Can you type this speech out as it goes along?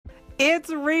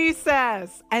It's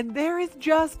recess, and there is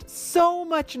just so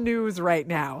much news right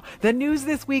now. The news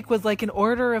this week was like an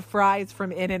order of fries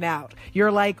from In-N-Out.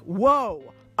 You're like,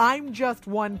 whoa, I'm just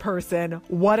one person.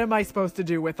 What am I supposed to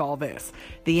do with all this?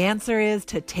 The answer is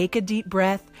to take a deep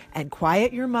breath and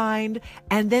quiet your mind,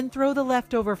 and then throw the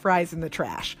leftover fries in the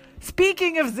trash.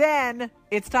 Speaking of Zen,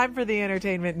 it's time for the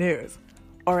entertainment news.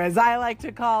 Or as I like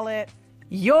to call it,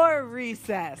 your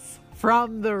recess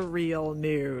from the real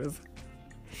news.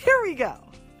 Here we go.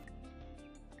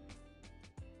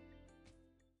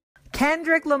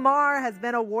 Kendrick Lamar has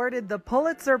been awarded the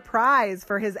Pulitzer Prize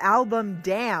for his album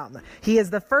Damn. He is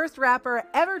the first rapper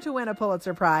ever to win a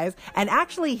Pulitzer Prize, and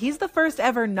actually he's the first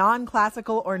ever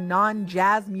non-classical or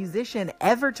non-jazz musician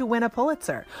ever to win a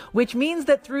Pulitzer, which means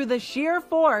that through the sheer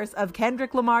force of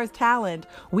Kendrick Lamar's talent,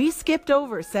 we skipped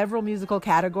over several musical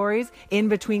categories in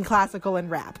between classical and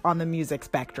rap on the music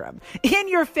spectrum. In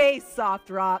your face,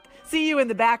 soft rock. See you in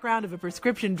the background of a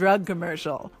prescription drug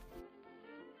commercial.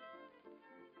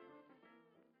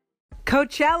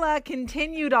 Coachella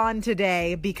continued on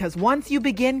today because once you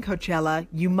begin Coachella,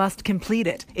 you must complete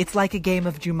it. It's like a game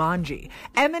of Jumanji.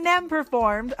 Eminem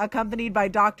performed, accompanied by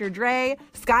Dr. Dre,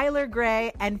 Skylar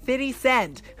Grey, and 50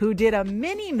 Cent, who did a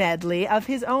mini medley of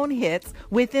his own hits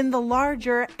within the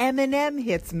larger Eminem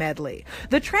Hits medley.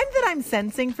 The trend that I'm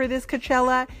sensing for this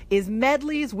Coachella is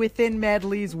medleys within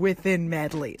medleys within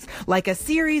medleys, like a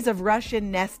series of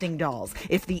Russian nesting dolls,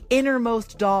 if the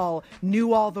innermost doll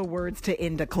knew all the words to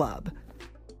Inda Club.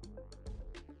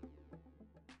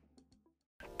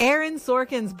 Aaron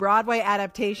Sorkin's Broadway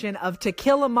adaptation of To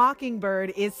Kill a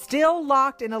Mockingbird is still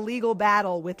locked in a legal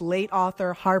battle with late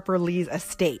author Harper Lee's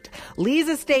estate. Lee's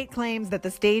estate claims that the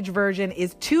stage version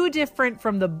is too different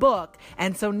from the book,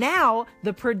 and so now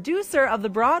the producer of the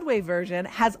Broadway version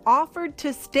has offered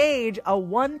to stage a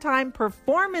one-time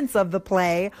performance of the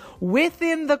play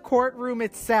within the courtroom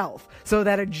itself, so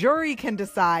that a jury can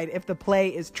decide if the play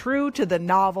is true to the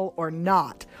novel or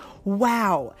not.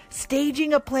 Wow,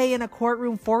 staging a play in a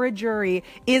courtroom for a jury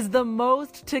is the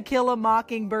most To Kill a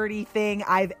Mockingbird-y thing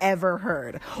I've ever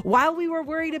heard. While we were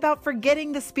worried about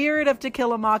forgetting the spirit of To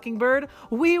Kill a Mockingbird,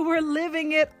 we were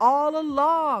living it all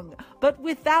along, but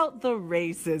without the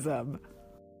racism.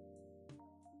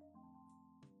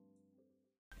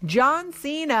 John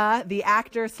Cena, the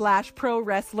actor / pro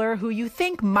wrestler who you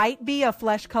think might be a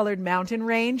flesh-colored mountain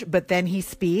range, but then he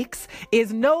speaks,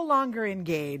 is no longer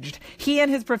engaged. He and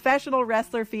his professional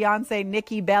wrestler fiancée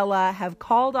Nikki Bella have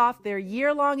called off their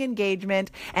year-long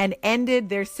engagement and ended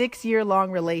their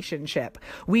 6-year-long relationship.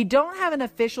 We don't have an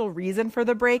official reason for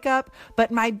the breakup,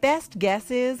 but my best guess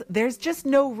is there's just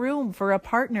no room for a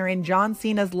partner in John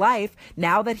Cena's life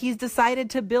now that he's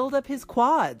decided to build up his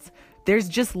quads. There's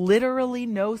just literally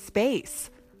no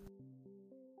space.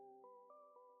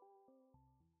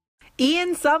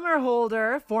 Ian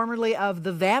Somerhalder, formerly of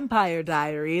The Vampire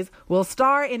Diaries, will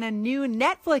star in a new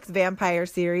Netflix vampire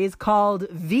series called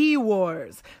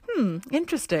V-Wars.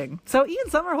 Interesting. So Ian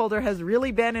Somerhalder has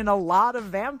really been in a lot of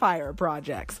vampire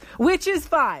projects, which is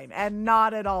fine and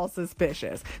not at all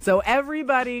suspicious. So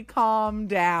everybody calm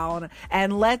down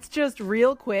and let's just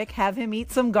real quick have him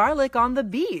eat some garlic on the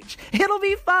beach. It'll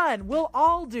be fun. We'll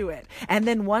all do it. And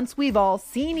then once we've all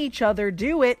seen each other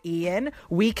do it, Ian,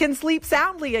 we can sleep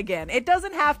soundly again. It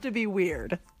doesn't have to be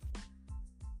weird.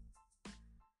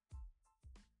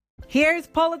 Here's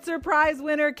Pulitzer Prize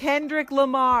winner Kendrick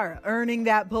Lamar earning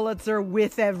that Pulitzer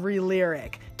with every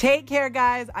lyric. Take care,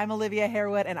 guys. I'm Olivia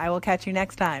Harewood, and I will catch you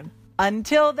next time.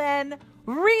 Until then,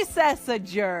 recess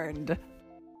adjourned.